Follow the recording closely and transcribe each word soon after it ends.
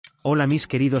Hola mis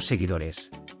queridos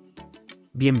seguidores.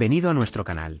 Bienvenido a nuestro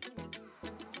canal.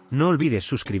 No olvides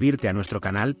suscribirte a nuestro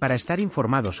canal para estar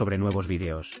informado sobre nuevos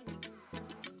vídeos.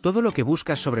 Todo lo que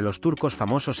buscas sobre los turcos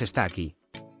famosos está aquí.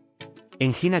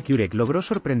 Engin Akyürek logró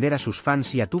sorprender a sus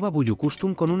fans y a Tuba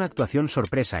con una actuación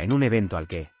sorpresa en un evento al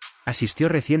que asistió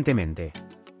recientemente.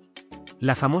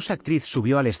 La famosa actriz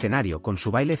subió al escenario con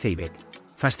su baile Zeybek.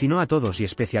 Fascinó a todos y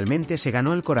especialmente se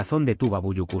ganó el corazón de Tuba.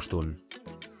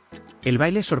 El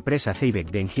baile sorpresa Zeybek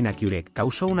de Engin Akyürek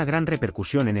causó una gran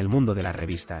repercusión en el mundo de las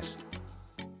revistas.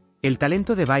 El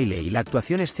talento de baile y la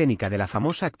actuación escénica de la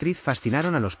famosa actriz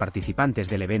fascinaron a los participantes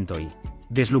del evento y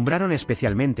deslumbraron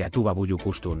especialmente a Tuba.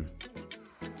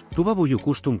 Tuba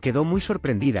quedó muy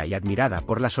sorprendida y admirada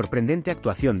por la sorprendente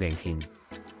actuación de Engin.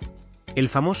 El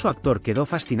famoso actor quedó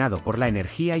fascinado por la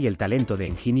energía y el talento de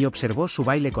Engin y observó su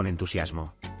baile con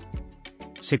entusiasmo.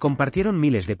 Se compartieron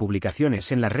miles de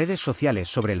publicaciones en las redes sociales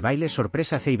sobre el baile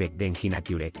sorpresa Zeybek de Engin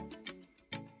Akyürek.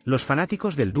 Los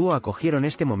fanáticos del dúo acogieron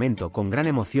este momento con gran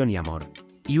emoción y amor,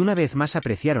 y una vez más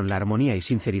apreciaron la armonía y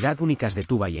sinceridad únicas de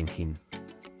Tuba y Engin.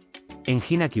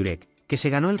 Engin Akyürek, que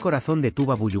se ganó el corazón de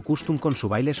Tuba con su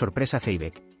baile sorpresa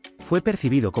Zeybek, fue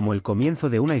percibido como el comienzo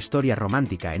de una historia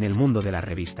romántica en el mundo de las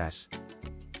revistas.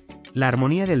 La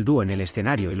armonía del dúo en el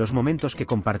escenario y los momentos que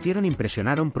compartieron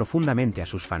impresionaron profundamente a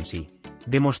sus fans y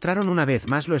demostraron una vez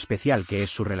más lo especial que es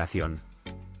su relación.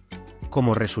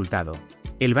 Como resultado,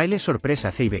 el baile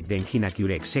sorpresa Zeybek de Engin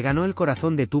Akyürek se ganó el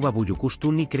corazón de Tuba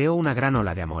y creó una gran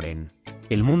ola de amor en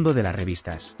el mundo de las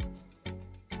revistas.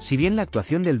 Si bien la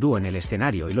actuación del dúo en el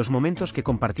escenario y los momentos que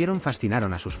compartieron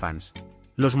fascinaron a sus fans,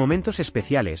 los momentos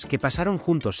especiales que pasaron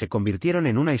juntos se convirtieron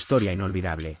en una historia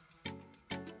inolvidable.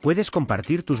 Puedes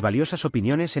compartir tus valiosas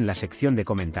opiniones en la sección de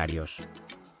comentarios.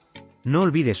 No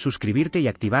olvides suscribirte y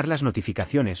activar las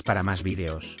notificaciones para más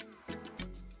vídeos.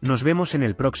 Nos vemos en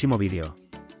el próximo vídeo.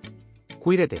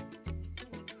 Cuídate.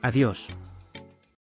 Adiós.